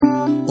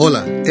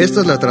Hola,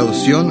 esta es la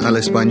traducción al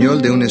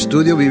español de un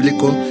estudio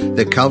bíblico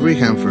de Calvary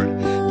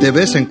Hanford. De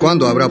vez en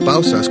cuando habrá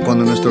pausas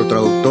cuando nuestro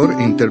traductor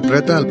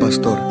interpreta al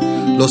pastor.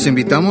 Los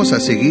invitamos a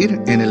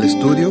seguir en el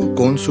estudio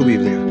con su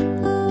Biblia.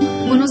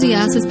 Buenos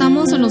días,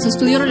 estamos en los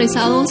estudios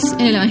realizados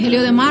en el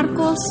Evangelio de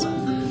Marcos.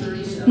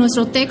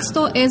 Nuestro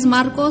texto es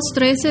Marcos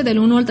 13, del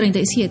 1 al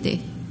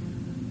 37.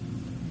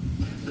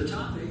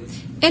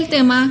 El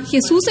tema: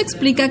 Jesús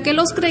explica que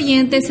los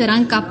creyentes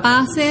serán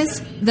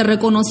capaces de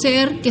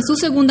reconocer que su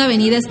segunda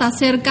venida está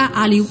cerca,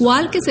 al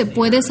igual que se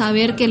puede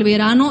saber que el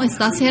verano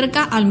está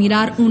cerca al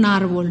mirar un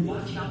árbol.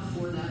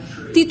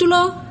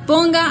 Título: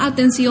 Ponga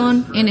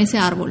atención en ese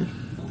árbol.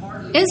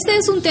 Este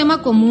es un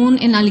tema común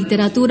en la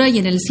literatura y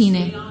en el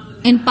cine,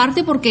 en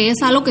parte porque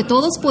es algo que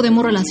todos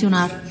podemos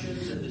relacionar.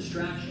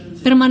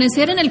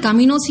 Permanecer en el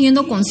camino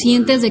siendo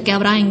conscientes de que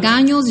habrá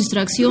engaños,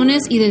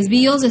 distracciones y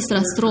desvíos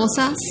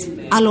desastrosas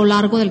a lo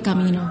largo del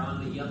camino.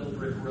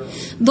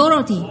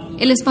 Dorothy,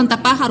 el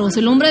espantapájaros,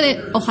 el hombre de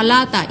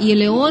hojalata y el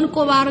león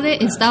cobarde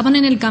estaban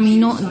en el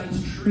camino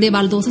de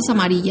baldosas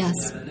amarillas.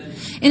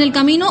 En el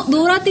camino,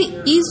 Dorothy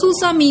y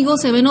sus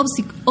amigos se ven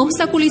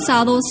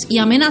obstaculizados y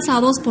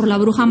amenazados por la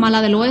bruja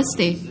mala del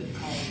oeste.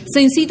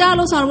 Se incita a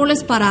los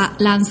árboles para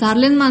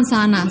lanzarles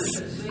manzanas.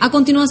 A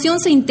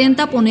continuación se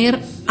intenta poner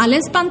al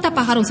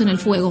espantapájaros en el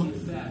fuego.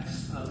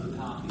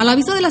 A la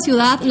vista de la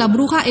ciudad, la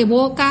bruja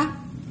evoca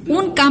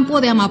un campo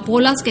de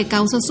amapolas que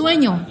causa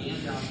sueño.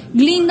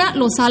 Glinda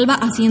lo salva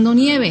haciendo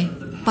nieve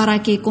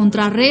para que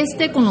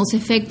contrarreste con los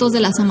efectos de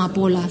las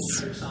amapolas.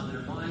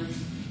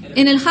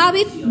 En el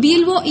Hobbit,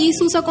 Bilbo y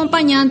sus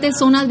acompañantes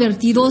son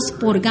advertidos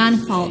por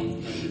Gandalf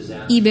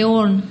y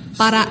Beorn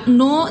para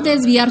no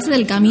desviarse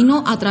del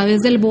camino a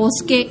través del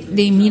bosque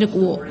de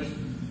Mirkwood.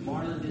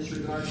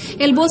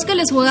 El bosque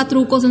les juega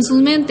trucos en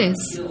sus mentes.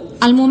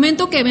 Al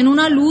momento que ven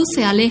una luz,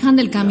 se alejan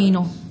del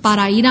camino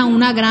para ir a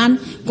una gran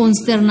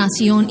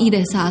consternación y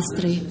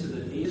desastre.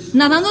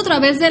 Nadando a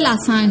través de la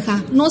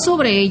zanja, no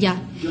sobre ella,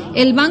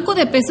 el banco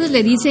de peces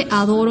le dice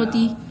a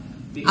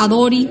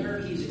Dory: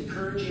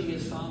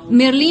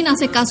 Merlín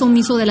hace caso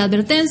omiso de la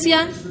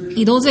advertencia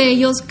y dos de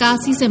ellos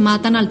casi se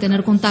matan al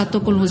tener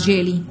contacto con los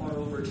Jelly.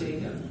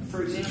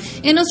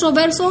 En nuestro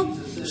verso,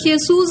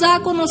 Jesús da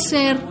a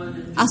conocer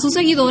a sus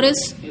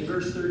seguidores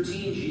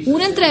un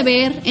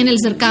entrever en el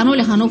cercano y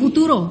lejano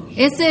futuro.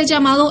 Este es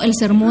llamado el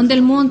Sermón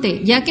del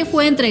Monte, ya que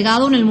fue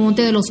entregado en el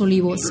Monte de los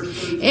Olivos.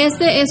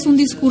 Este es un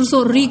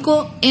discurso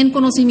rico en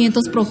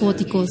conocimientos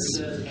proféticos.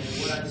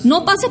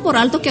 No pase por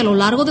alto que a lo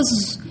largo de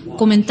sus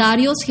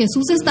comentarios,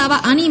 Jesús estaba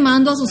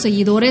animando a sus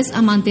seguidores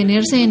a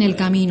mantenerse en el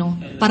camino,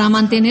 para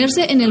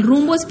mantenerse en el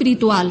rumbo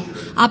espiritual,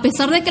 a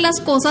pesar de que las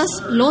cosas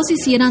los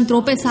hicieran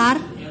tropezar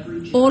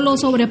o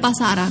los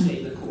sobrepasaran.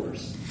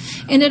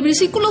 En el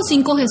versículo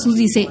 5 Jesús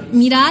dice: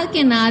 mirad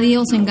que nadie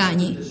os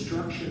engañe.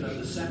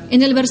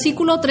 En el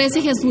versículo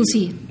 13 Jesús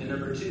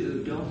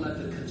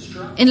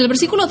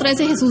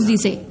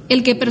dice: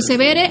 el que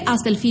persevere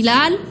hasta el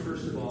final,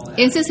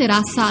 ese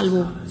será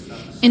salvo.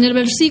 En el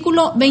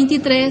versículo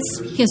 23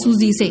 Jesús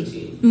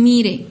dice: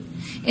 mire.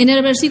 En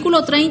el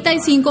versículo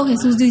 35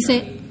 Jesús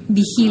dice: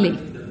 vigile.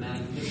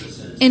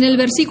 En el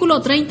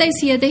versículo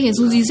 37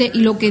 Jesús dice: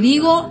 y lo que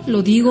digo,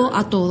 lo digo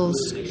a todos.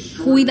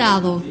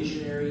 Cuidado.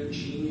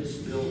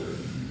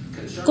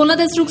 Con la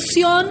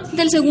destrucción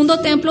del segundo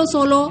templo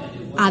solo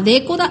a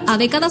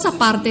décadas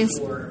apartes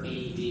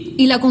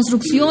y la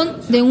construcción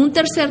de un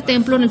tercer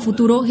templo en el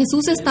futuro,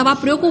 Jesús estaba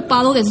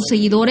preocupado de sus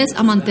seguidores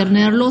a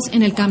mantenerlos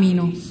en el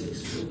camino.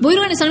 Voy a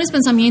organizar mis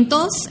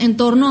pensamientos en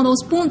torno a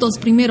dos puntos.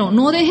 Primero,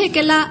 no deje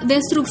que la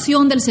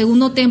destrucción del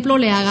segundo templo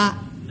le haga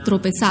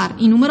tropezar.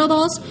 Y número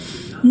dos,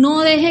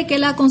 no deje que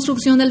la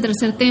construcción del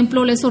tercer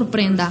templo le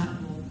sorprenda.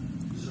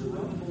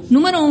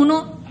 Número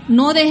uno,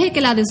 no deje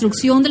que la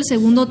destrucción del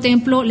segundo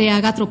templo le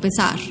haga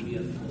tropezar.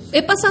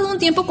 He pasado un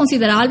tiempo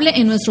considerable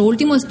en nuestro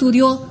último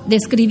estudio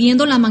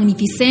describiendo la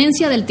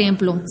magnificencia del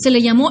templo. Se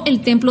le llamó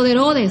el Templo de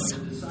Herodes,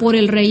 por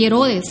el rey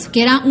Herodes,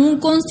 que era un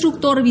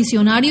constructor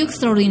visionario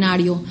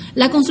extraordinario.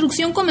 La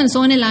construcción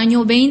comenzó en el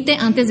año 20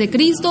 a.C.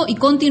 y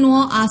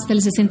continuó hasta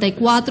el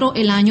 64,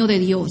 el año de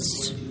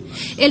Dios.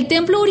 El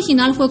templo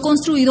original fue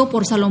construido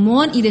por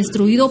Salomón y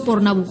destruido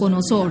por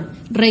Nabucodonosor,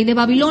 rey de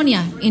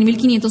Babilonia, en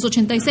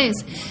 1586,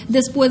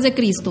 después de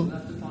Cristo.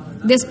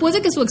 Después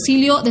de que su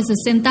exilio de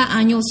 70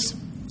 años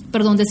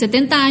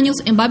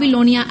en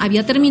Babilonia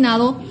había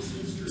terminado,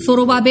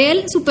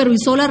 Zorobabel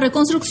supervisó la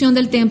reconstrucción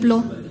del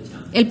templo.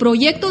 El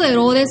proyecto de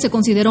Herodes se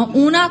consideró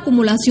una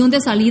acumulación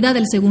de salida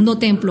del segundo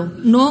templo,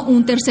 no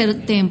un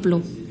tercer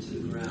templo.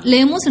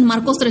 Leemos en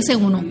Marcos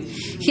 13:1.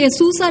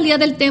 Jesús salía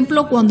del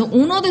templo cuando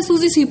uno de sus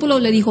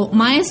discípulos le dijo: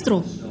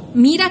 Maestro,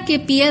 mira qué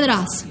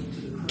piedras,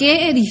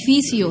 qué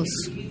edificios.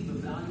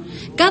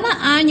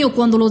 Cada año,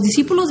 cuando los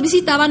discípulos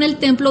visitaban el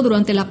templo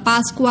durante la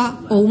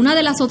Pascua o una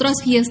de las otras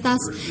fiestas,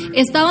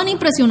 estaban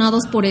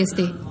impresionados por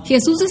este.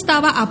 Jesús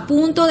estaba a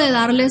punto de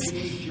darles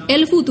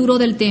el futuro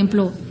del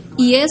templo,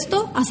 y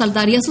esto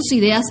asaltaría sus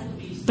ideas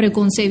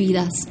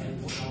preconcebidas.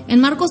 En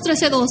Marcos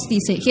 13:2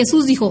 dice: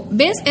 Jesús dijo: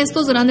 ¿ves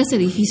estos grandes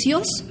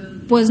edificios?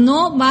 pues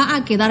no va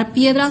a quedar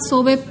piedra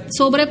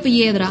sobre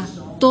piedra,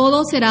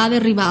 todo será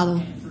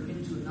derribado.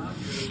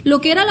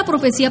 Lo que era la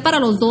profecía para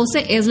los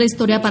 12 es la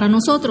historia para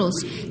nosotros.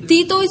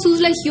 Tito y sus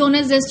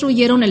legiones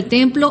destruyeron el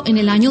templo en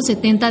el año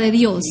 70 de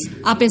Dios,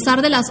 a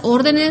pesar de las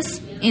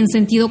órdenes en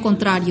sentido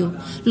contrario.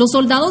 Los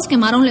soldados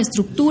quemaron la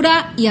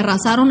estructura y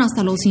arrasaron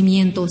hasta los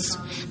cimientos.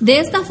 De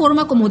esta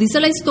forma, como dice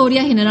la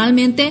historia,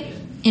 generalmente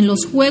en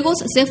los juegos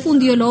se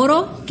fundió el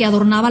oro que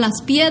adornaba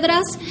las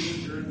piedras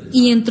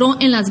y entró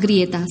en las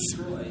grietas.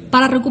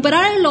 Para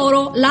recuperar el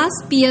oro, las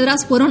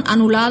piedras fueron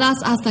anuladas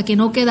hasta que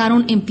no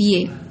quedaron en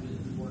pie.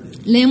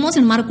 Leemos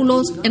en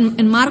Marcos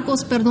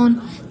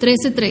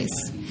 13:3.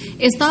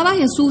 Estaba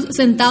Jesús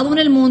sentado en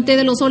el monte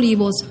de los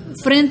Olivos,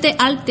 frente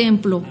al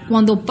templo,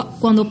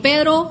 cuando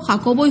Pedro,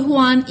 Jacobo y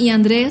Juan y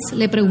Andrés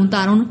le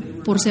preguntaron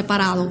por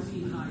separado.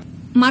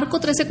 Marcos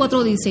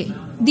 13:4 dice: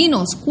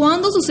 Dinos,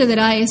 ¿cuándo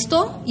sucederá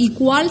esto? ¿Y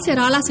cuál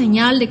será la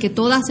señal de que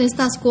todas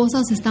estas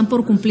cosas están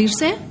por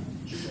cumplirse?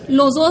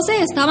 Los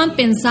 12 estaban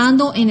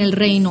pensando en el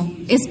reino,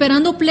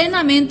 esperando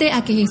plenamente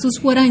a que Jesús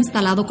fuera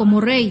instalado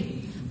como rey,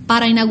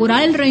 para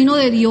inaugurar el reino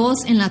de Dios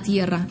en la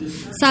tierra.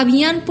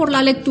 Sabían por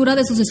la lectura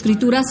de sus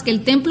escrituras que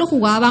el templo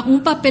jugaba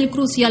un papel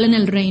crucial en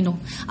el reino,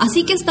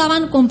 así que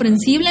estaban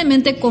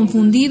comprensiblemente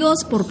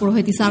confundidos por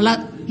profetizar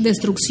la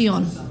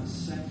destrucción.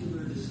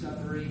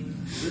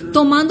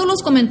 Tomando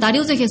los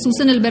comentarios de Jesús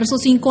en el verso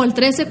 5 al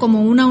 13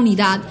 como una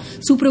unidad,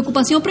 su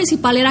preocupación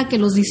principal era que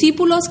los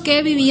discípulos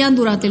que vivían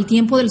durante el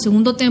tiempo del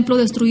segundo templo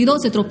destruido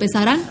se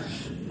tropezaran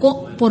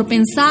por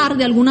pensar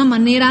de alguna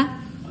manera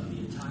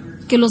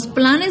que los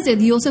planes de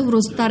Dios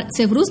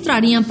se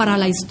frustrarían para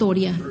la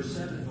historia.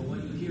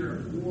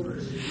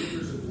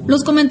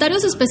 Los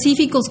comentarios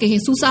específicos que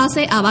Jesús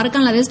hace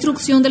abarcan la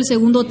destrucción del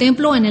segundo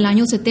templo en el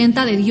año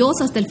 70 de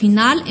Dios hasta el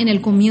final, en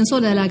el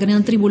comienzo de la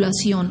gran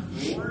tribulación.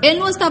 Él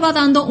no estaba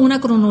dando una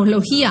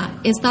cronología,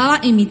 estaba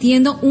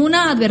emitiendo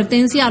una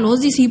advertencia a los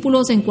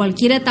discípulos en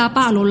cualquier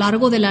etapa a lo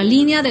largo de la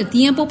línea de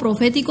tiempo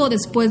profético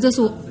después de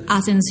su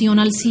ascensión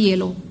al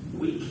cielo.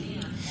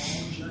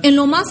 En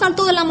lo más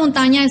alto de la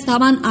montaña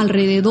estaban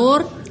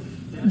alrededor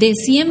de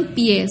 100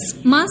 pies,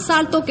 más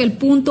alto que el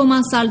punto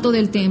más alto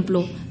del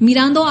templo,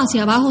 mirando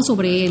hacia abajo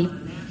sobre él.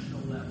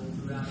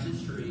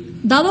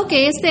 Dado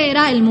que este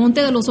era el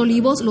Monte de los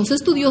Olivos, los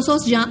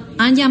estudiosos ya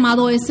han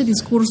llamado este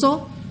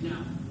discurso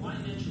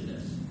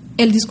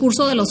el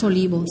discurso de los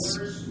olivos.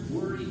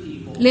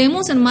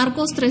 Leemos en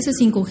Marcos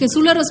 13:5.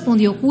 Jesús le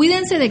respondió: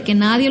 cuídense de que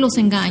nadie los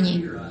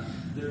engañe.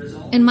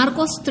 En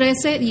Marcos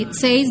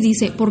 13:6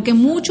 dice: porque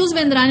muchos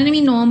vendrán en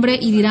mi nombre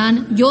y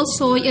dirán: yo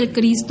soy el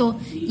Cristo,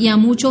 y a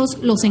muchos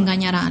los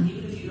engañarán.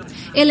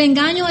 El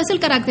engaño es el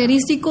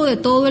característico de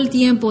todo el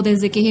tiempo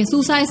desde que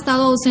Jesús ha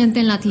estado ausente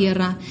en la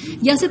tierra.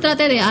 Ya se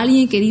trate de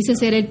alguien que dice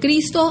ser el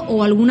Cristo,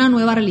 o alguna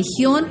nueva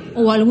religión,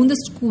 o algún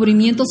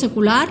descubrimiento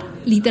secular,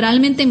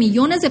 literalmente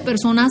millones de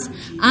personas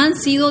han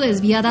sido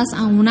desviadas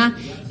a una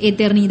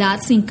eternidad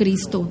sin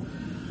Cristo.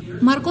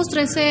 Marcos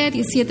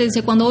 13:17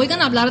 dice: cuando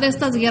oigan hablar de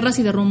estas guerras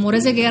y de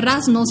rumores de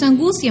guerras, no se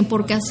angustien,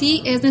 porque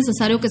así es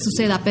necesario que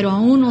suceda, pero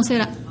aún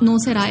no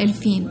será el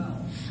fin.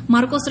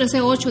 Marcos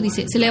 13:8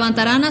 dice: se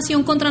levantará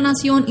nación contra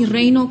nación y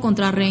reino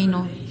contra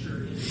reino.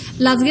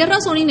 Las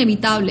guerras son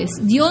inevitables.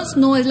 Dios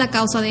no es la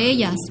causa de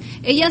ellas.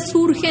 Ellas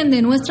surgen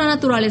de nuestra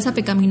naturaleza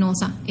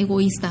pecaminosa,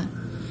 egoísta.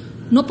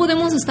 No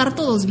podemos estar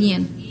todos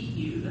bien.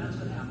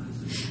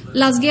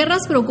 Las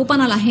guerras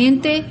preocupan a la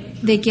gente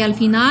de que al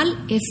final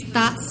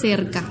está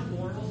cerca.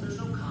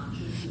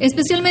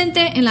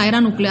 Especialmente en la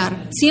era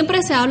nuclear.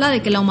 Siempre se habla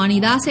de que la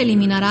humanidad se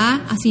eliminará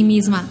a sí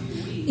misma.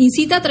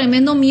 Incita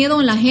tremendo miedo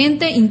en la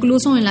gente,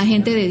 incluso en la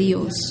gente de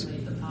Dios.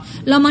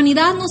 La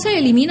humanidad no se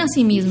elimina a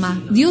sí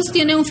misma. Dios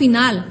tiene un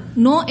final,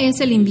 no es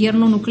el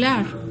invierno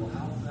nuclear.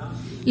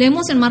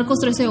 Leemos en Marcos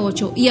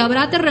 13:8: y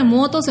habrá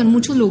terremotos en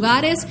muchos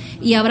lugares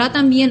y habrá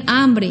también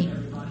hambre.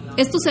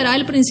 Esto será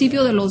el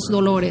principio de los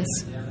dolores.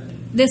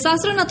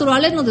 Desastres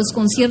naturales nos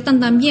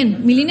desconciertan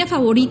también. Mi línea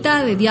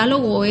favorita de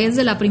diálogo es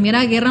de la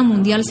Primera Guerra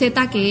Mundial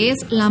Z, que es: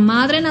 la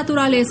madre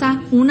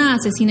naturaleza, una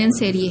asesina en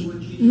serie.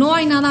 No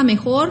hay nada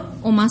mejor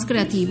o más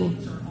creativo.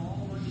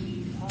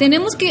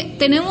 Tenemos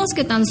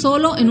que tan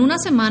solo en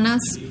unas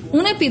semanas,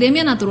 una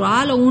epidemia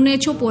natural o un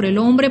hecho por el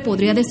hombre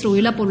podría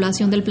destruir la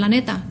población del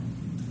planeta.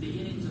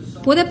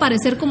 Puede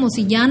parecer como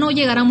si ya no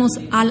llegáramos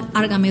al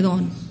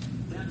Armagedón.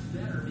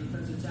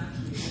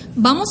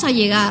 Vamos a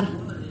llegar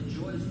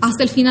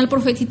hasta el final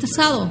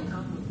profetizado.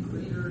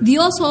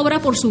 Dios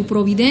obra por su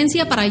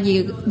providencia para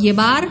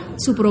llevar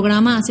su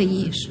programa a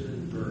seguir.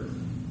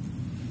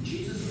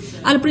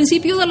 Al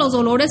principio de los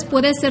dolores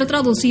puede ser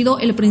traducido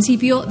el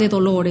principio de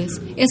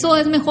dolores. Eso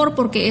es mejor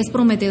porque es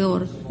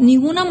prometedor.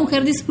 Ninguna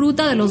mujer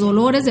disfruta de los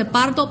dolores de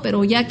parto,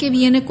 pero ya que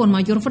viene con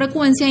mayor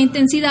frecuencia e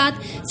intensidad,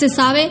 se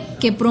sabe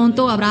que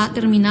pronto habrá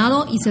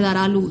terminado y se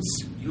dará luz.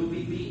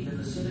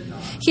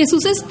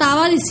 Jesús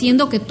estaba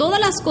diciendo que todas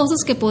las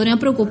cosas que podrían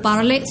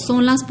preocuparle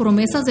son las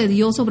promesas de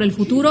Dios sobre el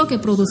futuro que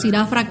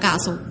producirá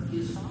fracaso.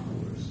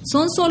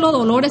 Son solo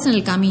dolores en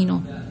el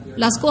camino.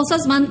 Las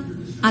cosas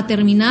van a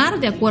terminar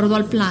de acuerdo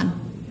al plan.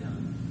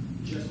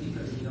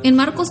 En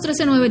Marcos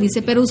 13:9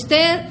 dice, pero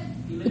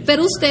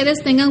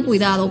ustedes tengan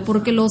cuidado,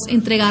 porque los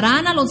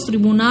entregarán a los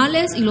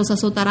tribunales y los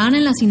azotarán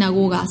en las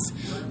sinagogas.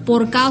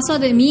 Por causa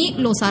de mí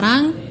los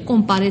harán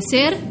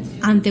comparecer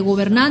ante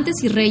gobernantes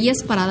y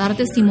reyes para dar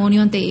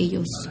testimonio ante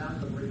ellos.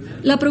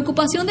 La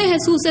preocupación de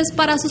Jesús es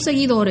para sus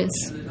seguidores.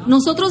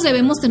 Nosotros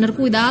debemos tener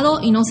cuidado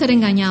y no ser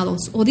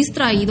engañados o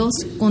distraídos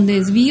con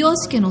desvíos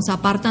que nos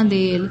apartan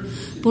de Él,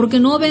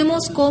 porque no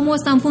vemos cómo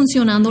están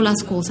funcionando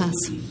las cosas.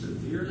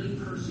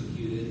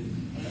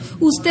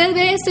 Usted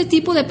ve este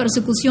tipo de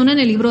persecución en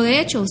el libro de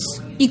Hechos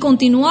y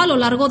continúa a lo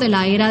largo de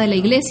la era de la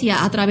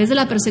Iglesia a través de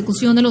la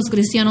persecución de los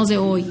cristianos de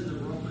hoy.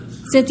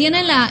 Se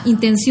tiene la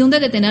intención de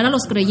detener a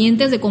los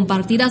creyentes de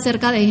compartir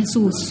acerca de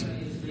Jesús.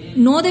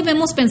 No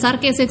debemos pensar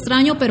que es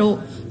extraño, pero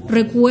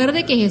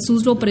recuerde que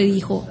Jesús lo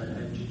predijo.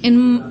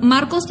 En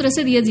Marcos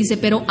 13:10 dice,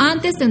 pero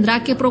antes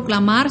tendrá que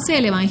proclamarse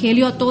el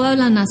evangelio a todas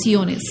las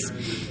naciones.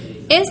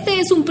 Este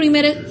es un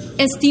primer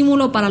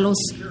estímulo para los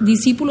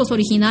discípulos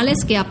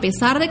originales que, a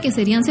pesar de que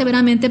serían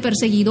severamente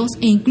perseguidos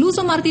e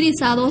incluso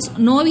martirizados,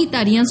 no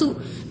evitarían su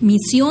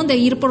misión de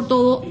ir por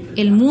todo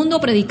el mundo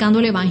predicando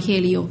el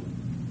evangelio.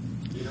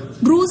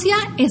 Rusia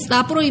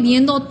está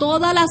prohibiendo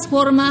todas las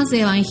formas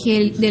de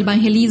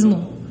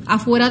evangelismo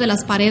afuera de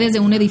las paredes de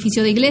un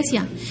edificio de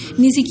iglesia.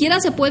 Ni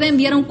siquiera se puede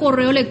enviar un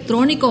correo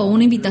electrónico o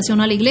una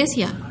invitación a la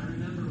iglesia.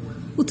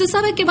 ¿Usted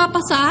sabe qué va a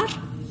pasar?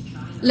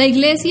 La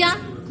iglesia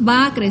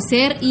va a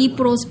crecer y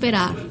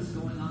prosperar.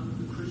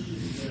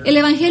 El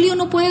evangelio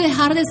no puede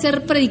dejar de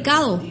ser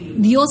predicado.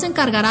 Dios se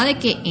encargará de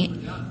que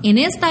en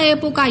esta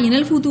época y en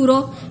el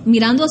futuro,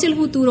 mirando hacia el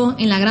futuro,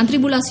 en la gran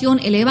tribulación,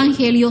 el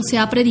evangelio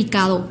sea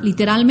predicado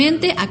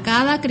literalmente a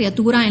cada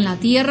criatura en la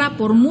tierra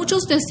por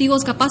muchos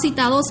testigos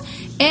capacitados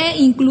e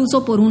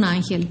incluso por un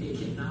ángel.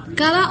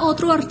 Cada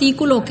otro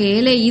artículo que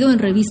he leído en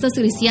revistas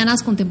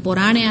cristianas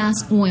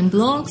contemporáneas o en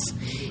blogs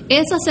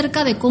es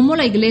acerca de cómo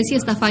la iglesia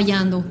está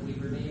fallando.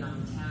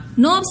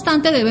 No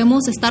obstante,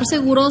 debemos estar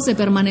seguros de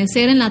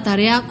permanecer en la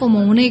tarea como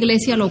una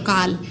iglesia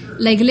local.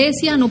 La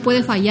iglesia no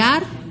puede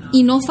fallar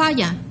y no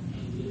falla.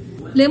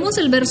 Leemos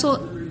el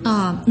verso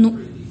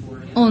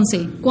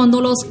 11. Cuando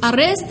los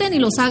arresten y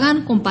los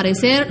hagan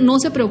comparecer, no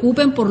se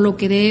preocupen por lo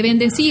que deben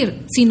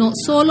decir, sino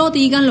solo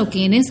digan lo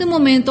que en ese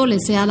momento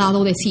les sea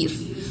dado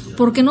decir.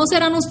 Porque no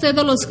serán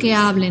ustedes los que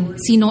hablen,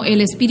 sino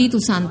el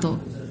Espíritu Santo.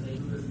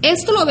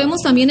 Esto lo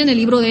vemos también en el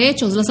libro de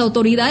Hechos. Las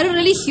autoridades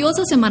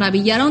religiosas se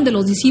maravillaron de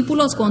los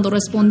discípulos cuando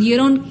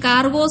respondieron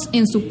cargos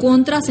en su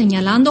contra,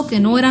 señalando que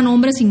no eran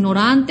hombres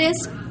ignorantes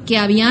que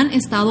habían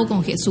estado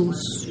con Jesús.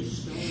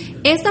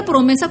 Esta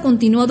promesa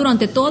continúa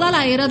durante toda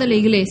la era de la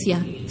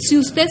iglesia. Si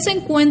usted se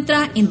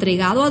encuentra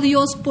entregado a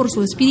Dios por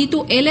su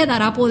Espíritu, Él le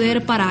dará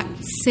poder para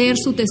ser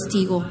su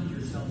testigo.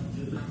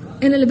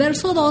 En el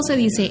verso 12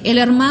 dice, el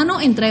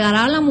hermano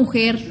entregará a la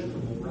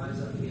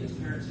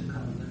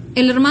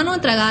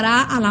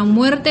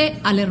muerte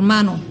al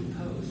hermano,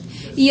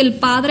 y el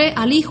padre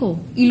al hijo,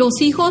 y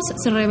los hijos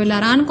se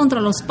rebelarán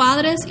contra los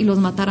padres y los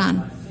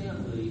matarán.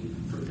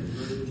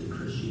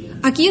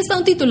 Aquí está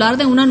un titular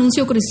de un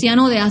anuncio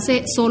cristiano de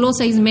hace solo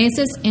 6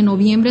 meses, en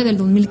noviembre del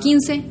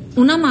 2015.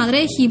 Una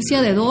madre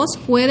egipcia de 2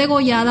 fue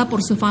degollada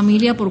por su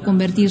familia por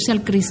convertirse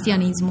al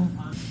cristianismo.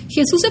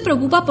 Jesús se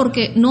preocupa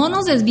porque no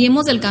nos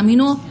desviemos del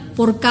camino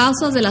por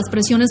causas de las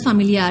presiones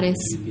familiares.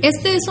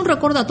 Este es un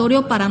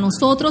recordatorio para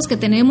nosotros que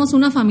tenemos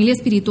una familia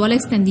espiritual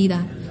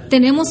extendida.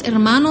 Tenemos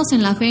hermanos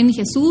en la fe en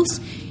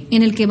Jesús,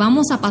 en el que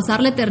vamos a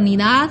pasar la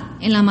eternidad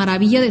en la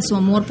maravilla de su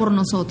amor por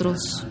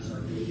nosotros.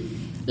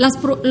 Las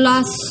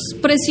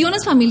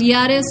presiones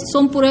familiares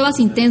son pruebas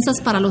intensas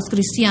para los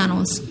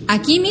cristianos.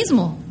 Aquí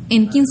mismo,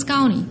 en Kings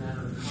County,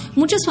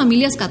 muchas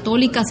familias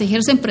católicas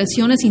ejercen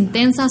presiones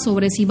intensas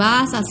sobre si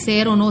vas a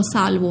ser o no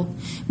salvo.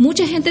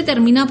 Mucha gente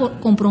termina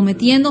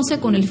comprometiéndose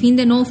con el fin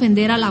de no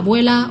ofender a la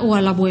abuela o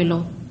al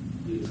abuelo.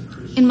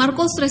 En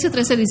Marcos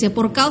 13:13 dice,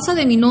 por causa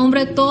de mi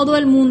nombre todo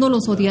el mundo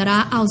los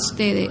odiará a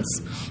ustedes,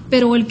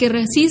 pero el que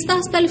resista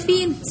hasta el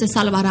fin se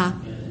salvará.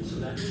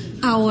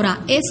 Ahora,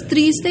 es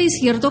triste y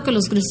cierto que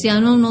los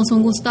cristianos no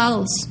son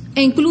gustados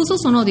e incluso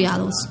son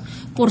odiados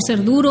por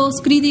ser duros,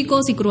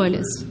 críticos y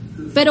crueles.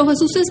 Pero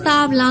Jesús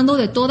está hablando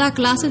de toda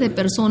clase de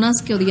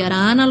personas que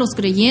odiarán a los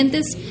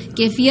creyentes,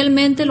 que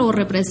fielmente lo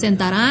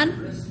representarán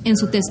en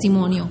su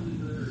testimonio.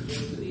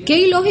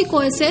 ¿Qué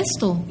ilógico es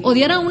esto?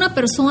 Odiar a una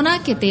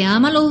persona que te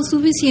ama lo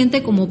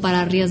suficiente como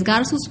para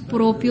arriesgar sus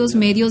propios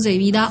medios de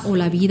vida o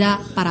la vida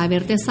para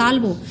verte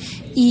salvo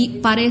y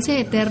perecer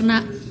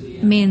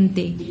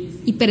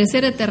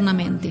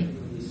eternamente.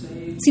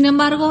 Sin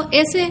embargo,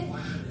 ese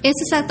es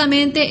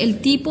exactamente el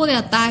tipo de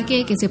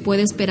ataque que se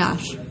puede esperar.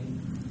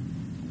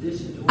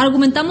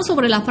 Argumentamos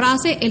sobre la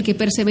frase, el que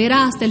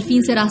persevera hasta el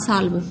fin será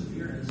salvo.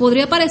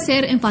 Podría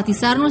parecer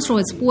enfatizar nuestro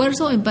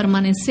esfuerzo en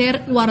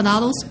permanecer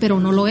guardados, pero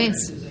no lo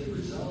es.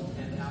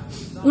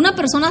 Una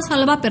persona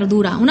salva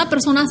perdura, una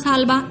persona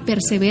salva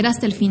persevera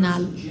hasta el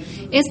final.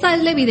 Esta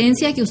es la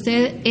evidencia que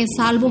usted es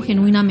salvo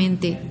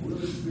genuinamente.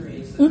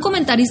 Un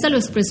comentarista lo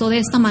expresó de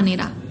esta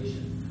manera.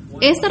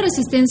 Esta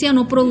resistencia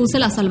no produce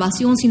la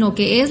salvación, sino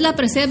que es la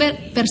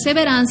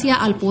perseverancia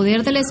al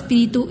poder del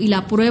Espíritu y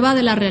la prueba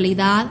de la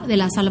realidad de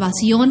la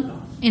salvación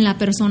en la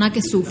persona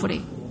que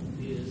sufre.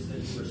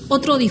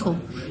 Otro dijo,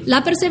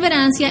 la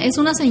perseverancia es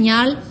una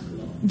señal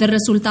de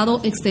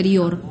resultado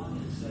exterior,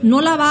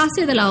 no la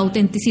base de la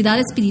autenticidad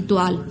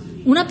espiritual.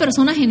 Una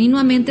persona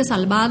genuinamente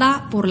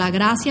salvada por la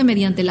gracia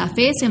mediante la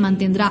fe se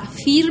mantendrá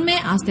firme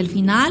hasta el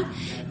final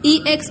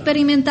y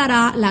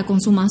experimentará la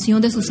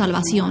consumación de su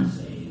salvación.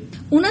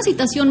 Una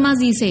citación más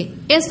dice,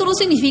 esto no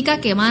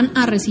significa que van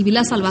a recibir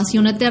la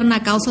salvación eterna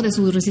a causa de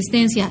su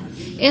resistencia.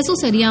 Eso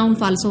sería un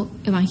falso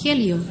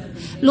evangelio.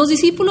 Los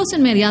discípulos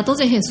inmediatos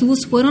de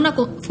Jesús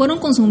fueron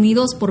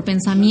consumidos por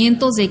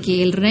pensamientos de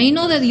que el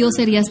reino de Dios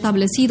sería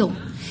establecido.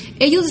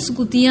 Ellos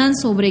discutían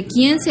sobre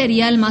quién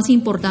sería el más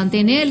importante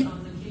en él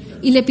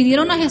y le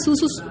pidieron a Jesús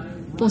sus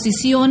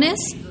posiciones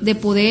de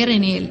poder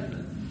en él.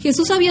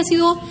 Jesús había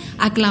sido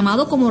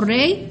aclamado como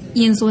rey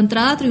y en su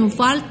entrada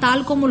triunfal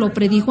tal como lo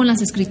predijo en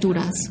las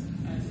Escrituras.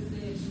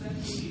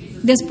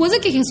 Después de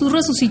que Jesús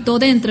resucitó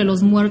de entre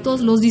los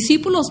muertos, los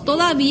discípulos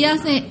todavía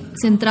se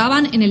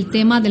centraban en el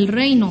tema del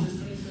reino.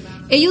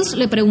 Ellos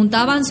le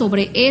preguntaban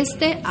sobre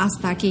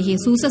hasta que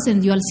Jesús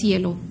ascendió al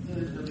cielo.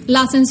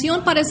 La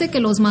ascensión parece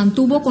que los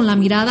mantuvo con la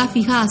mirada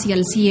fija hacia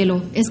el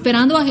cielo,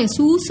 esperando a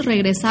Jesús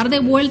regresar de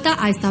vuelta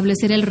a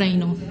establecer el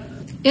reino.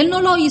 Él no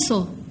lo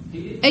hizo.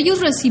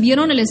 Ellos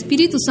recibieron el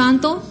Espíritu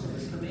Santo,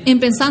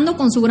 empezando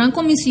con su gran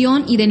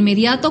comisión, y de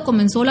inmediato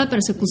comenzó la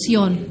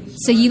persecución,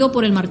 seguido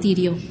por el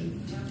martirio.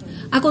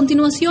 A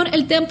continuación,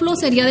 el templo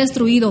sería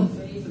destruido.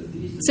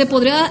 Se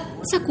podría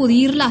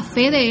sacudir la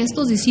fe de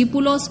estos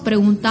discípulos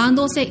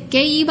preguntándose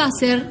qué iba a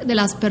hacer de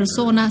las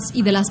personas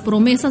y de las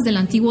promesas del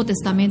Antiguo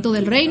Testamento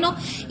del reino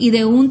y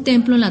de un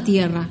templo en la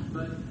tierra.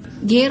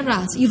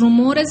 Guerras y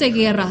rumores de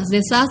guerras,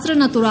 desastres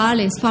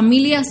naturales,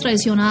 familias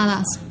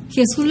traicionadas.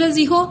 Jesús les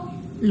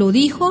lo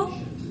dijo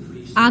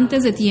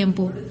antes de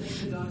tiempo.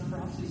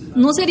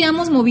 ¿No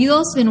seríamos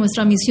movidos de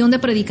nuestra misión de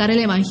predicar el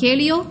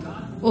Evangelio?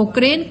 ¿O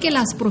creen que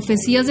las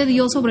profecías de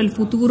Dios sobre el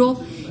futuro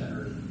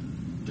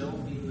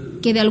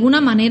que de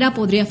alguna manera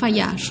podría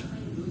fallar?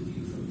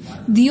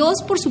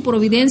 Dios por su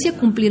providencia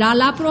cumplirá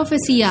la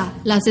profecía,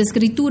 las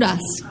escrituras.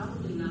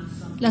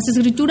 Las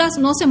escrituras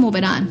no se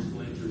moverán.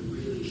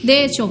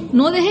 De hecho,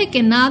 no deje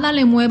que nada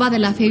le mueva de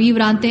la fe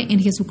vibrante en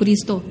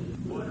Jesucristo.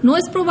 No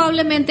es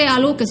probablemente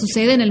algo que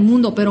sucede en el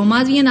mundo, pero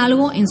más bien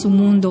algo en su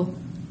mundo,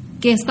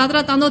 que está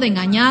tratando de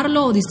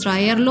engañarlo o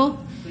distraerlo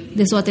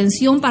de su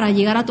atención para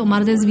llegar a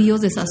tomar desvíos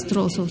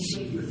desastrosos.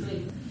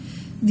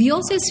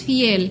 Dios es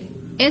fiel,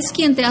 es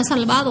quien te ha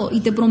salvado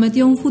y te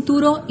prometió un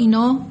futuro y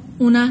no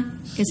una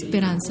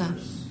esperanza.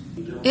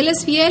 Él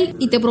es fiel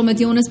y te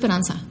prometió una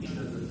esperanza.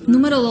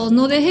 Número 2,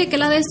 no deje que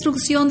la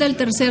destrucción del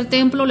tercer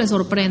templo le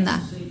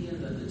sorprenda.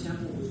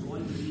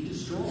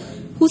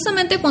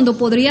 Justamente cuando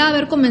podría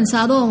haber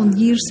comenzado a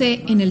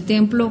hundirse en el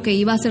templo que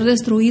iba a ser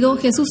destruido,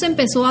 Jesús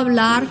empezó a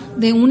hablar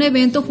de un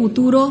evento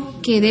futuro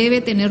que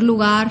debe tener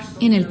lugar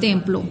en el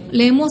templo.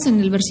 Leemos en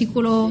el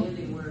versículo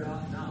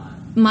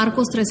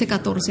Marcos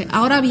 13:14.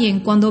 Ahora bien,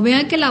 cuando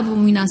vean que la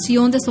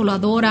abominación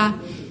desoladora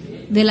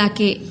de la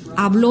que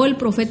habló el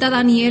profeta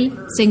Daniel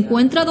se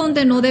encuentra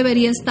donde no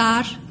debería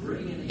estar,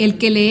 el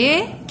que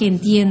lee, que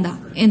entienda.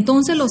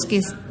 Entonces los que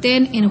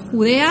estén en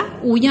Judea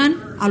huyan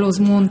a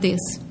los montes.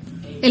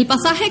 El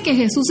pasaje que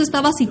Jesús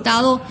estaba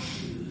citando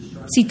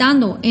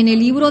en el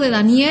libro de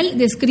Daniel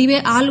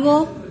describe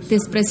algo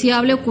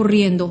despreciable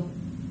ocurriendo,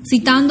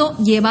 citando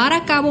llevar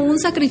a cabo un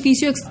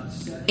sacrificio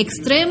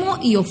extremo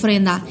y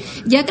ofrenda,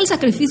 ya que el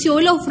sacrificio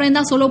y la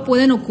ofrenda solo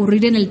pueden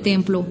ocurrir en el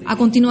templo. A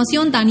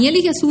continuación, Daniel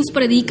y Jesús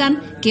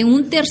predican que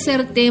un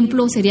tercer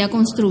templo sería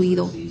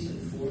construido.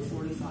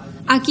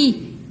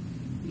 Aquí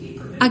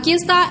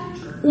está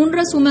un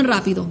resumen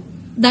rápido.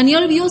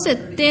 Daniel vio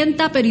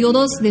 70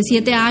 periodos de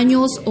 7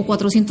 años o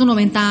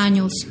 490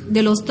 años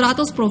de los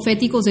tratos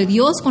proféticos de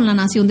Dios con la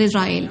nación de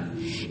Israel.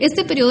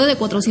 Este periodo de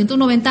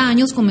 490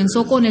 años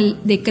comenzó con el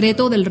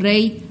decreto del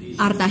rey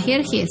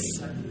Artajerjes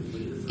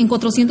en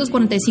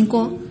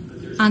 445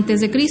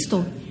 a.C.,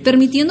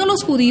 permitiendo a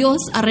los judíos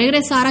a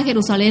regresar a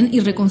Jerusalén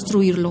y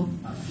reconstruirlo.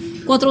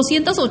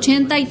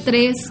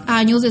 483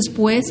 años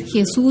después,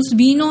 Jesús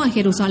vino a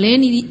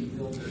Jerusalén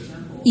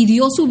y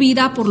dio su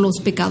vida por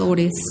los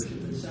pecadores.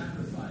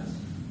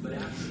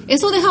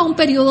 Eso deja un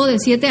periodo de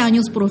 7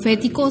 años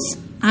proféticos,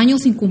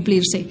 años sin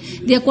cumplirse.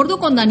 De acuerdo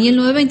con Daniel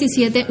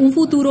 9:27, un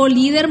futuro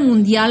líder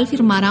mundial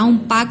firmará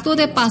un pacto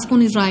de paz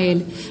con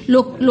Israel,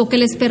 lo que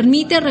les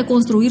permite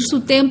reconstruir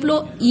su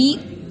templo y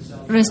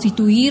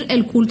restituir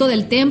el culto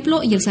del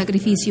templo y el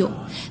sacrificio.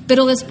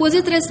 Pero después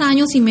de 3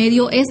 años y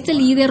medio, este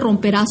líder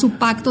romperá su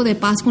pacto de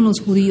paz con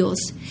los judíos.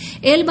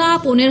 Él va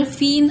a poner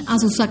fin a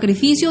sus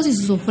sacrificios y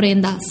sus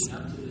ofrendas.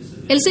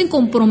 Él se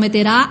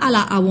comprometerá a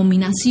la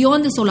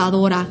abominación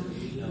desoladora,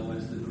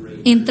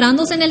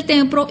 entrándose en el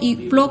templo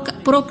y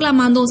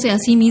proclamándose a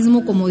sí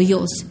mismo como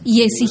Dios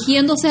y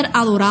exigiendo ser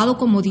adorado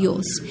como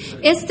Dios.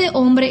 Este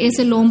hombre es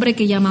el hombre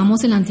que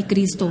llamamos el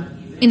anticristo.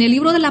 En el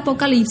libro del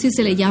Apocalipsis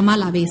se le llama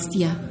la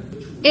bestia.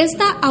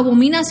 Esta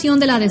abominación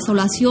de la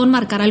desolación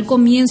marcará el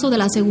comienzo de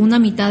la segunda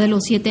mitad de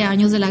los 7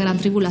 años de la gran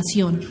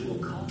tribulación.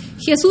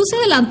 Jesús se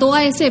adelantó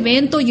a ese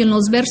evento y en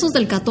los versos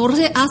del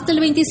 14 hasta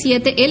el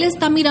 27, Él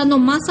está mirando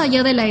más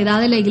allá de la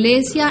edad de la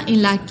iglesia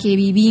en la que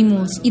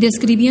vivimos y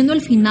describiendo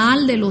el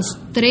final de los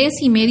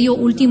 3.5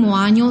 últimos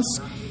años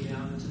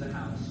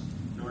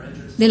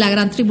de la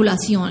gran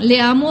tribulación.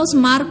 Leamos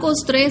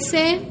Marcos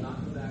 13,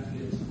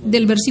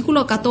 del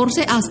versículo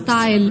 14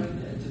 hasta el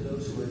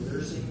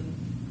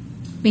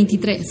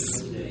 23.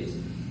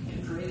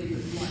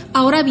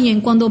 Ahora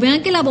bien, cuando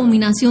vean que la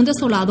abominación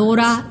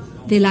desoladora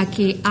de la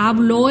que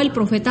habló el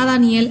profeta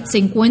Daniel se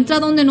encuentra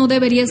donde no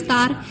debería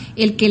estar,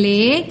 el que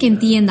lee, que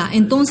entienda.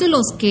 Entonces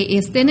los que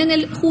estén en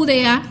el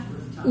Judea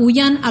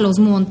huyan a los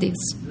montes.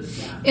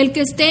 El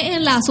que esté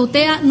en la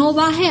azotea no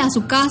baje a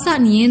su casa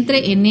ni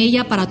entre en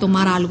ella para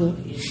tomar algo.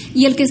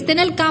 Y el que esté en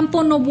el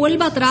campo no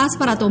vuelva atrás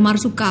para tomar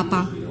su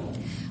capa.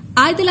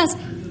 Hay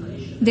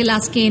de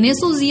las que en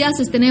esos días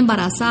estén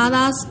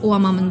embarazadas o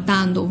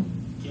amamantando.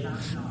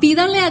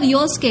 Pídanle a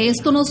Dios que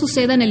esto no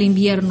suceda en el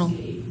invierno,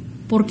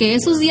 porque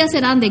esos días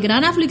serán de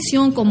gran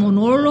aflicción como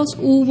no los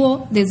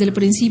hubo desde el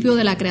principio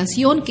de la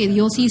creación que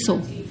Dios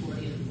hizo,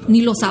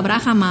 ni los habrá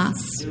jamás.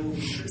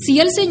 Si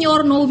el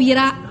Señor no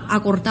hubiera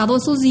acortado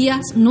esos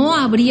días, no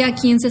habría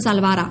quien se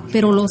salvara,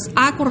 pero los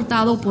ha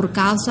acortado por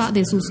causa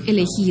de sus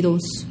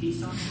elegidos.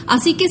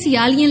 Así que si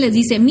alguien les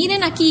dice,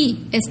 miren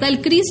aquí está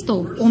el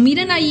Cristo, o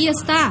miren ahí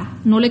está,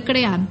 no le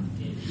crean,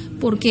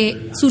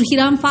 porque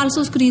surgirán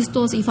falsos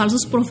cristos y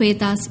falsos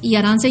profetas y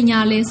harán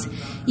señales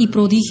y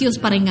prodigios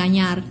para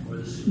engañar,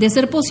 de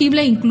ser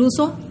posible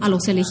incluso a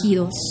los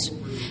elegidos.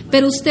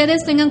 Pero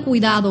ustedes tengan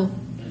cuidado,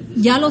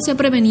 ya los he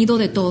prevenido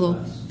de todo.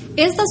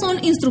 Estas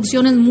son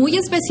instrucciones muy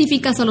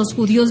específicas a los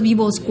judíos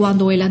vivos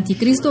cuando el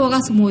anticristo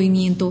haga su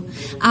movimiento.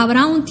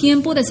 Habrá un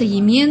tiempo de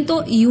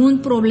seguimiento y un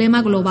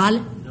problema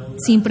global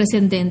sin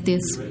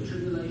precedentes.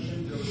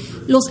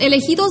 Los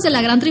elegidos de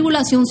la gran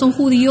tribulación son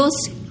judíos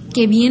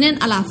que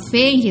vienen a la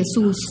fe en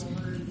Jesús.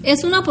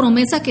 Es una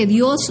promesa que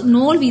Dios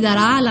no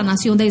olvidará a la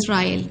nación de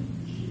Israel.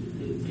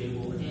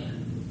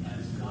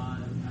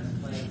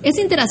 Es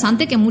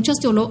interesante que muchas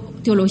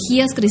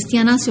teologías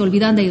cristianas se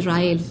olvidan de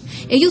Israel.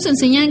 Ellos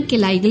enseñan que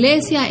la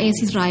iglesia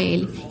es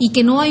Israel y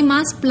que no hay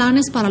más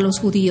planes para los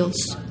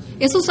judíos.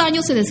 Esos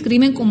años se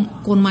describen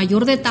con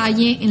mayor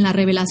detalle en la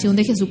revelación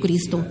de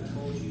Jesucristo,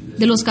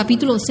 de los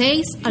capítulos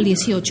 6 al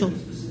 18.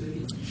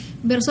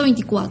 Verso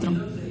 24.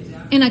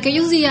 En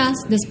aquellos días,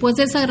 después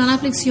de esa gran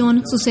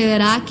aflicción,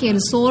 sucederá que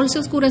el sol se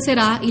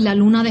oscurecerá y la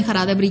luna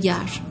dejará de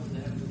brillar.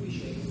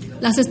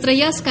 Las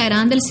estrellas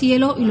caerán del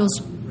cielo y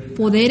los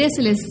poderes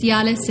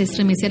celestiales se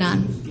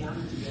estremecerán.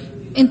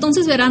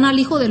 Entonces verán al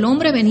Hijo del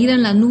Hombre venir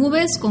en las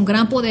nubes con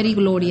gran poder y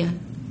gloria.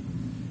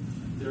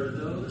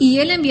 Y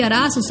Él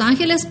enviará a sus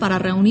ángeles para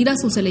reunir a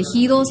sus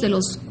elegidos de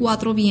los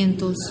 4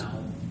 vientos,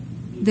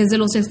 desde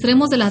los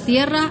extremos de la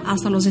tierra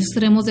hasta los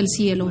extremos del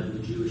cielo.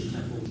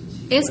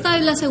 Esta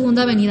es la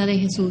segunda venida de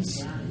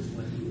Jesús.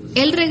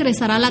 Él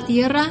regresará a la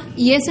tierra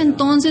y es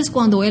entonces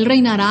cuando Él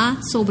reinará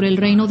sobre el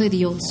reino de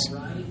Dios.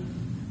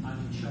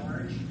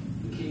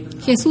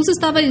 Jesús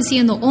estaba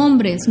diciendo,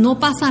 hombres, no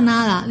pasa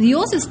nada,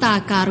 Dios está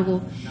a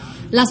cargo.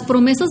 Las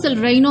promesas del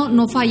reino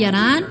no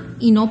fallarán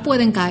y no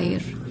pueden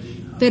caer.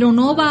 Pero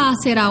no va a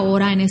ser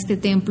ahora en este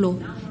templo.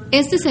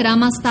 Este será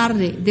más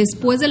tarde,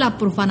 después de la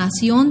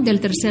profanación del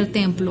tercer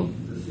templo.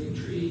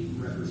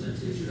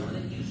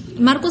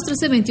 Marcos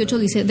 13:28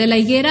 dice, de la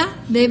higuera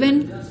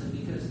deben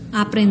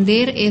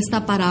aprender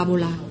esta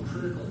parábola.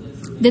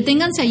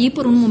 Deténganse allí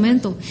por un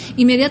momento.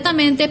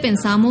 Inmediatamente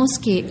pensamos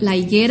que la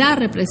higuera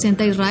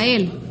representa a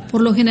Israel.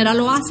 Por lo general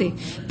lo hace,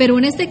 pero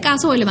en este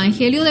caso el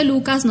Evangelio de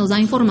Lucas nos da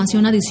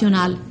información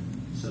adicional.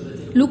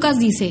 Lucas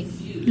dice,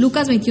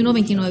 Lucas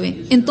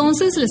 21:29,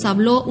 entonces les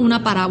habló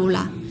una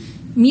parábola.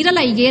 Mira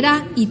la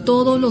higuera y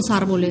todos los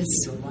árboles.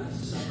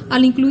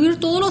 Al incluir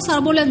todos los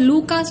árboles,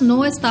 Lucas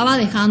no estaba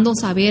dejando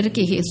saber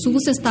que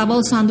Jesús estaba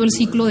usando el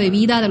ciclo de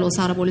vida de los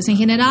árboles en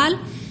general,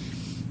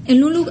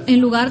 en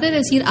lugar de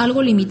decir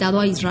algo limitado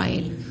a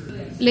Israel.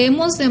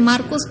 Leemos de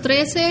Marcos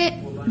 13,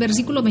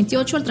 versículo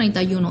 28 al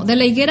 31. De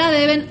la higuera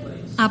deben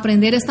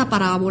aprender esta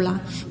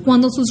parábola.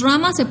 Cuando sus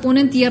ramas se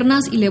ponen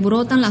tiernas y le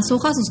brotan las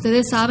hojas,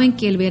 ustedes saben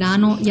que el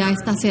verano ya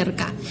está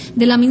cerca.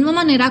 De la misma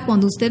manera,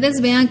 cuando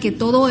ustedes vean que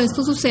todo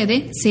esto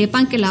sucede,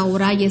 sepan que la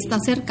hora ya está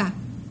cerca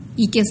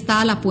y que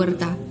está a la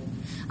puerta.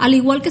 Al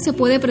igual que se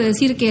puede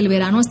predecir que el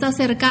verano está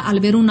cerca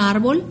al ver un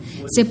árbol,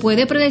 se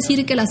puede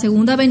predecir que la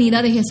segunda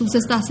venida de Jesús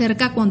está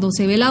cerca cuando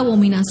se ve la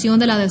abominación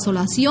de la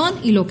desolación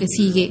y lo que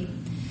sigue.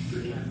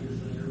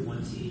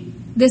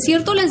 De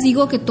cierto les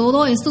digo que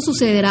todo esto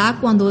sucederá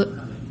antes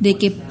de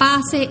que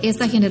pase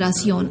esta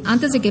generación.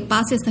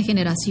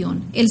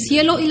 El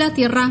cielo y la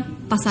tierra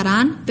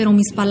pasarán, pero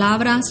mis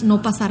palabras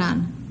no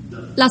pasarán.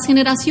 Las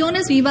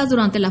generaciones vivas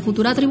durante la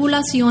futura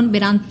tribulación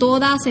verán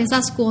todas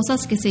esas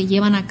cosas que se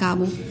llevan a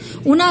cabo.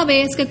 Una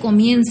vez que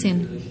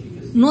comiencen,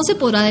 no se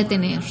podrá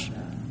detener.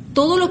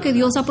 Todo lo que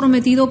Dios ha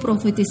prometido o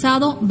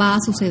profetizado va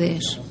a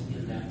suceder.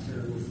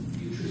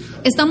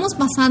 Estamos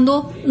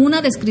pasando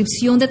una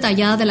descripción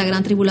detallada de la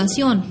gran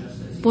tribulación,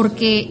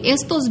 porque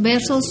estos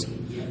versos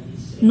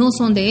no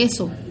son de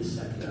eso.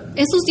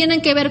 Estos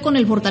tienen que ver con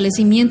el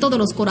fortalecimiento de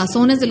los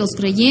corazones de los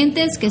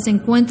creyentes que se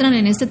encuentran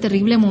en este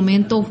terrible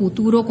momento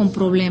futuro con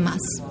problemas.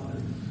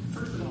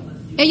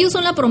 Ellos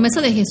son la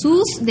promesa de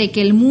Jesús de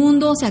que el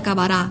mundo se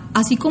acabará,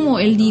 así como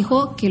Él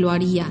dijo que lo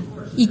haría,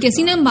 y que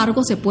sin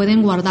embargo se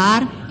pueden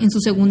guardar en su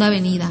segunda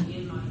venida.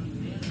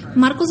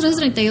 Marcos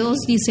 3:32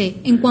 dice: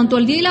 en cuanto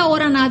al día y la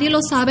hora nadie lo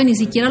sabe, ni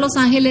siquiera los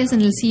ángeles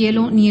en el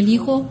cielo, ni el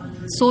Hijo,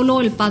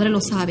 solo el Padre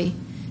lo sabe.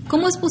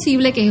 ¿Cómo es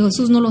posible que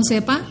Jesús no lo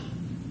sepa?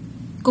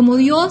 Como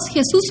Dios,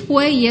 Jesús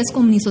fue y es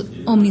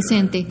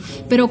omnisciente,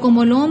 pero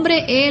como el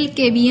hombre, Él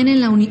que viene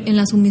en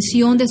la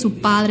sumisión de su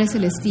Padre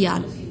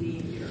Celestial.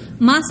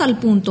 Más al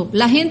punto,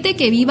 la gente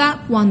que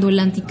viva cuando el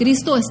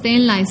anticristo esté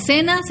en la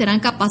escena serán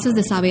capaces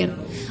de saber.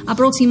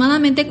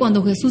 Aproximadamente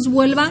cuando Jesús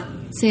vuelva,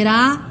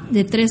 será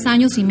de 3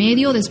 años y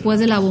medio después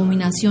de la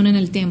abominación en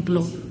el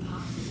templo.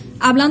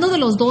 Hablando de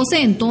los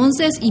 12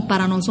 entonces y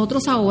para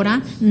nosotros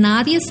ahora,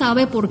 nadie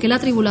sabe por qué la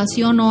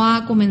tribulación no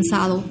ha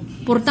comenzado.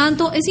 Por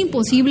tanto, es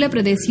imposible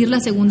predecir la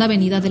segunda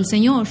venida del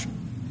Señor.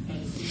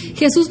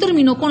 Jesús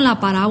terminó con la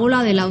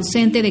parábola del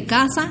ausente de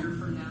casa.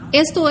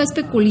 Esto es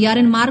peculiar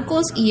en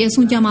Marcos y es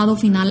un llamado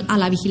final a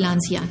la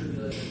vigilancia.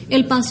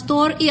 El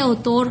pastor y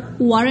autor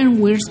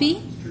Warren Wiersbe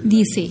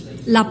dice: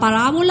 la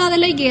parábola de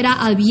la higuera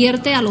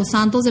advierte a los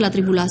santos de la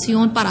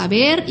tribulación para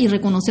ver y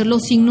reconocer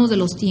los signos de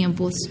los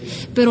tiempos,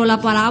 pero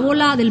la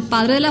parábola del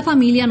padre de la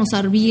familia nos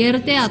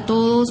advierte a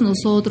todos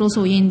nosotros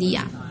hoy en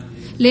día.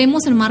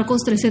 Leemos en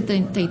Marcos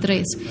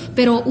 13:33,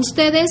 pero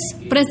ustedes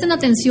presten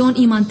atención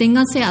y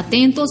manténganse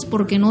atentos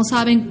porque no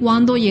saben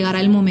cuándo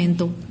llegará el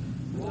momento.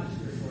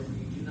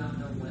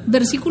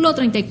 Versículo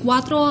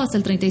 34 hasta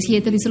el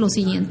 37 dice lo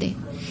siguiente: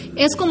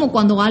 es como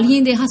cuando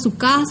alguien deja su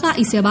casa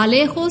y se va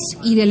lejos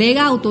y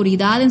delega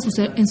autoridad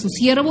en sus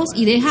siervos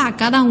y deja a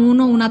cada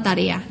uno una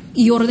tarea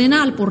y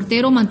ordena al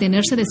portero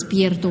mantenerse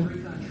despierto.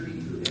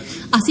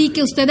 Así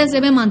que ustedes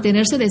deben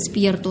mantenerse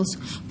despiertos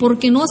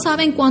porque no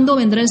saben cuándo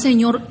vendrá el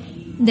Señor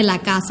de la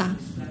casa,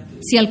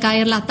 si al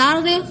caer la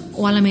tarde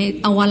o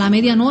a la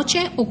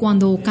medianoche o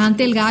cuando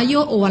cante el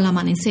gallo o al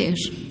amanecer.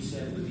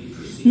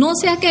 No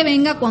sea que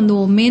venga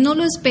cuando menos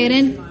lo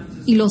esperen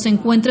y los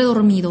encuentre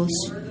dormidos.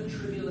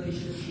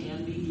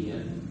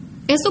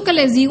 Esto que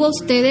les digo a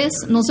ustedes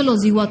no se los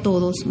digo a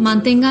todos.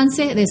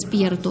 Manténganse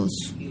despiertos.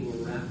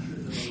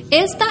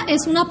 Esta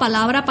es una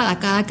palabra para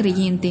cada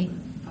creyente,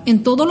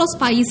 en todos los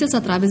países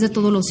a través de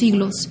todos los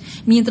siglos.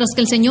 Mientras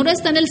que el Señor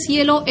está en el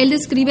cielo, Él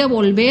describe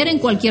volver en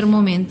cualquier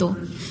momento.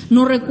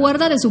 Nos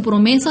recuerda de su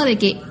promesa de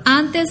que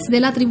antes de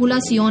la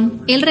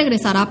tribulación, Él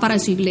regresará para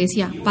su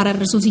iglesia, para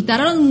resucitar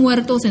a los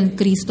muertos en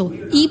Cristo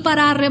y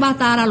para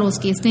arrebatar a los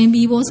que estén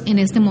vivos en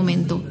este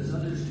momento.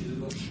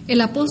 El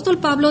apóstol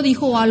Pablo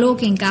dijo algo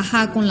que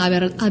encaja con la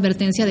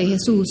advertencia de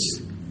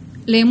Jesús.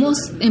 Leemos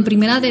en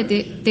Primera de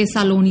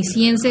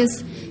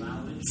Tesalonicenses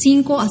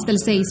 5 hasta el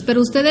 6. Pero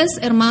ustedes,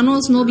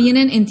 hermanos, no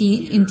vienen en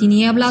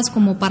tinieblas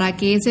como para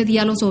que ese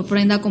día los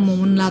sorprenda como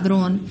un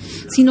ladrón,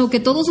 sino que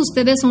todos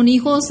ustedes son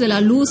hijos de la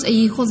luz e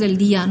hijos del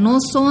día, no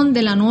son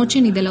de la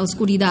noche ni de la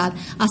oscuridad.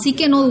 Así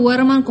que no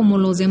duerman como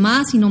los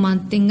demás, sino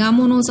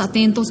mantengámonos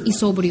atentos y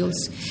sobrios.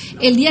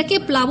 El día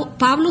que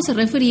Pablo se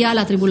refería a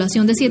la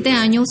tribulación de 7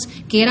 años,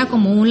 que era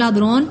como un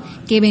ladrón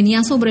que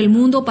venía sobre el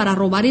mundo para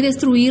robar y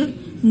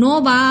destruir,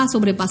 no va a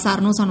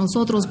sobrepasarnos a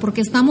nosotros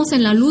porque estamos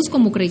en la luz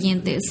como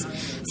creyentes.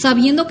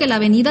 Sabiendo que la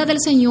venida del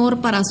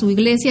Señor para su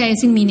iglesia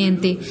es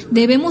inminente,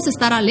 debemos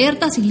estar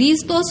alertas y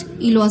listos,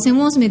 y lo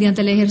hacemos mediante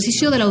el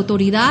ejercicio de la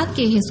autoridad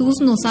que Jesús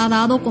nos ha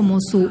dado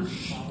como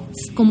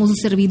sus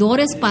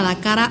servidores para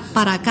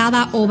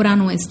cada obra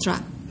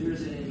nuestra.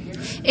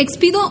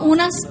 Expido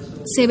una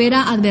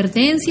severa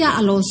advertencia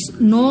a los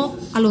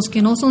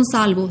que no son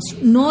salvos.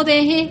 No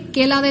deje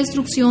que la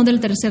destrucción del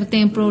tercer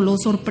templo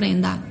los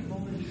sorprenda.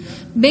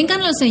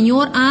 Vengan al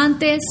Señor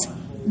antes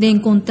de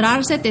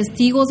encontrarse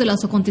testigos de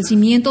los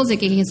acontecimientos de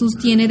que Jesús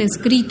tiene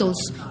descritos.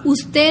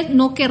 Usted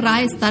no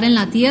querrá estar en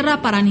la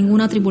tierra para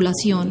ninguna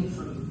tribulación.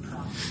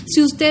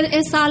 Si usted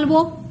es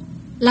salvo,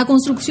 la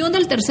construcción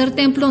del tercer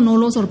templo no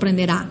lo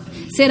sorprenderá.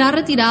 Será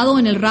retirado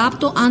en el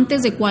rapto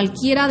antes de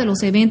cualquiera de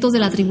los eventos de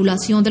la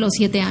tribulación de los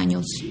 7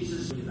 años.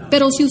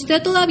 Pero si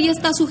usted todavía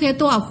está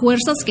sujeto a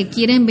fuerzas que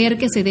quieren ver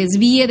que se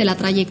desvíe de la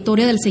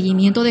trayectoria del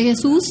seguimiento de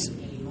Jesús,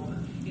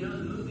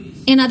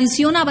 en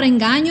adición habrá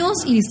engaños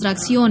y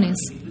distracciones.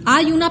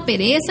 Hay una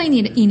pereza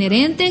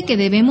inherente que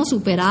debemos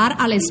superar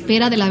a la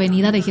espera de la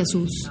venida de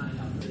Jesús.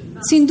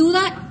 Sin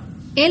duda,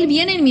 Él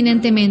viene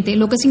inminentemente,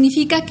 lo que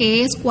significa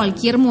que es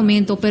cualquier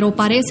momento, pero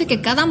parece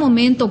que cada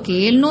momento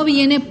que Él no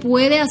viene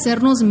puede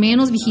hacernos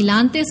menos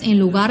vigilantes en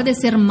lugar de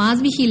ser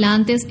más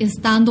vigilantes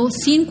estando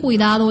sin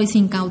cuidado y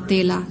sin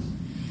cautela.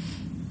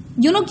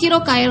 Yo no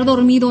quiero caer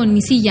dormido en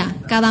mi silla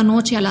cada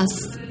noche a las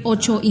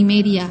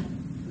 8:30.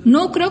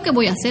 No creo que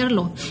voy a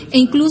hacerlo. E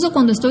incluso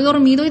cuando estoy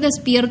dormido y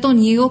despierto,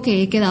 niego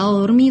que he quedado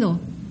dormido.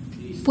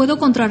 Puedo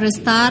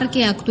contrarrestar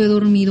que actúe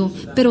dormido,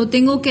 pero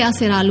tengo que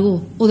hacer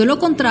algo, o de lo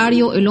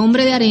contrario, el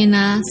hombre de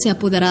arena se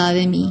apoderará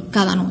de mí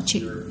cada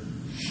noche.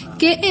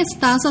 ¿Qué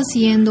estás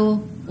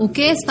haciendo o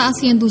qué está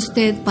haciendo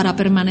usted para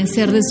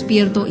permanecer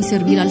despierto y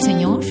servir al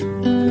Señor?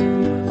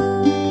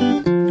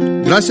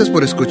 Gracias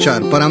por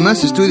escuchar. Para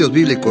más estudios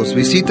bíblicos,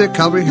 visite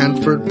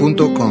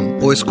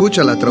calvaryhanford.com o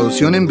escucha la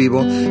traducción en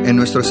vivo en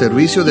nuestro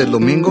servicio del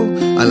domingo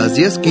a las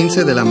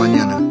 10:15 de la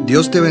mañana.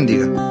 Dios te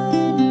bendiga.